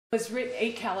Was written,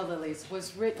 Eight Calla Lilies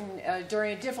was written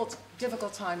during a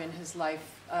difficult time in his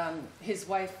life. His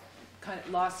wife kind of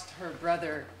lost her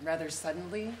brother rather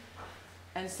suddenly,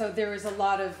 and so there is a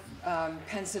lot of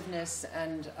pensiveness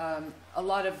and a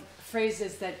lot of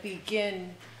phrases that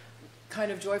begin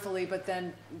kind of joyfully, but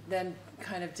then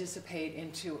kind of dissipate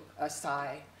into a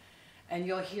sigh, and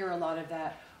you'll hear a lot of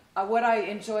that. What I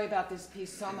enjoy about this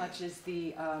piece so much is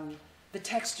the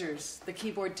textures, the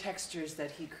keyboard textures that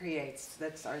he creates.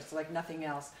 That's like nothing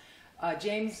else.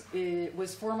 James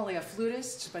was formerly a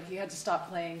flutist, but he had to stop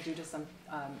playing due to some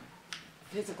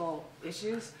physical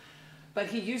issues. But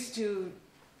he used to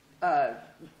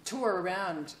tour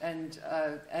around and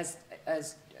as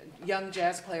young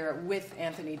jazz player with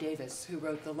Anthony Davis, who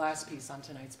wrote the last piece on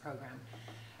tonight's program.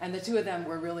 And the two of them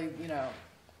were really, you know,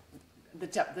 the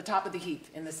top of the heap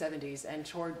in the 70s and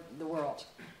toured the world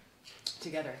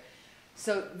together.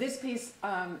 So this piece,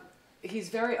 he's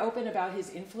very open about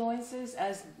his influences,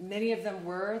 as many of them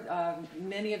were.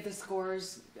 Many of the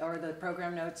scores or the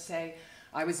program notes say,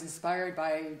 I was inspired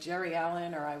by Jerry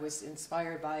Allen, or I was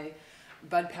inspired by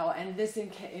Bud Powell. And this,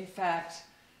 in fact,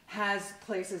 has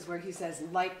places where he says,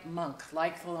 like Monk,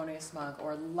 like Thelonious Monk,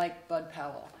 or like Bud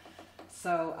Powell.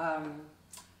 So,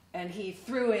 and he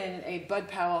threw in a Bud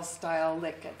Powell style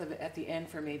lick at the end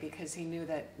for me, because he knew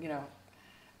that, you know,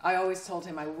 I always told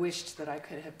him I wished that I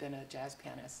could have been a jazz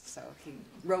pianist, so he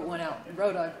wrote one out,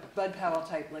 wrote a Bud Powell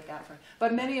type lick out for him.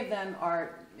 But many of them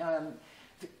are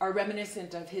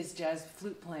reminiscent of his jazz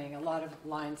flute playing. A lot of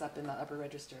lines up in the upper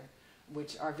register,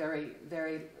 which are very,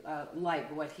 very like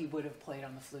what he would have played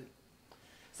on the flute.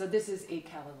 So this is Eight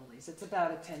Calla Lilies. It's about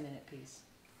a 10-minute piece.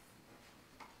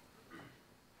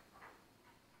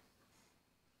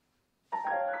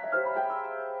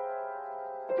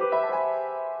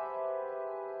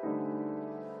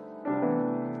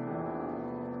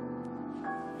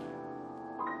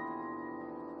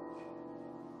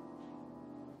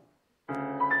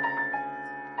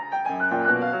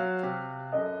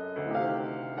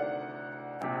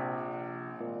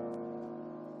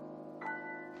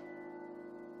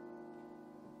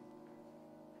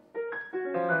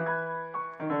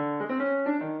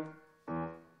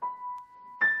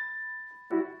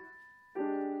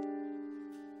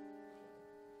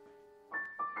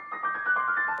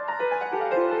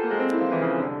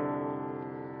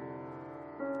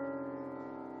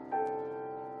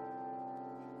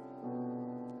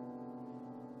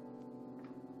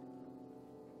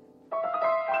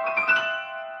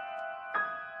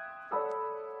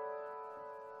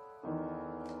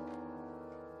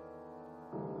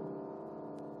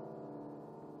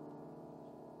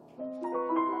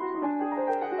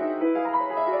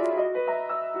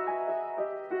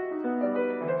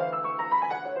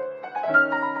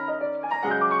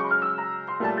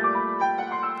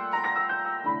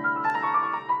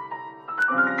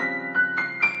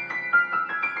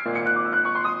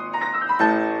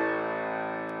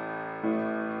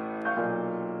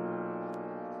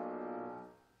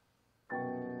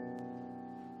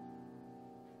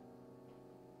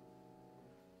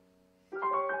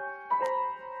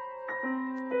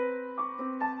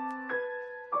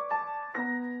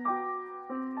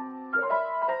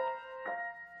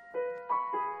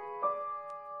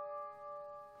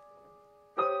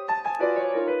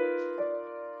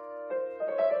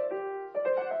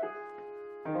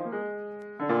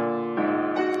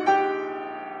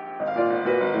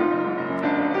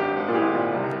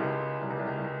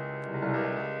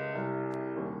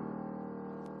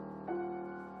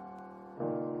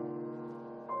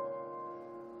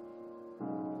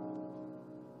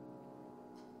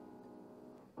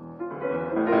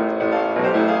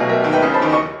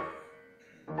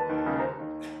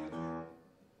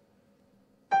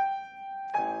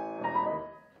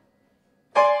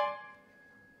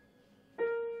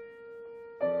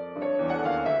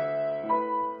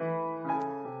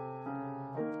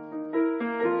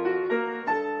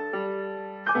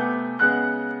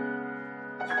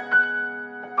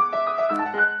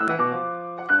 Thank you.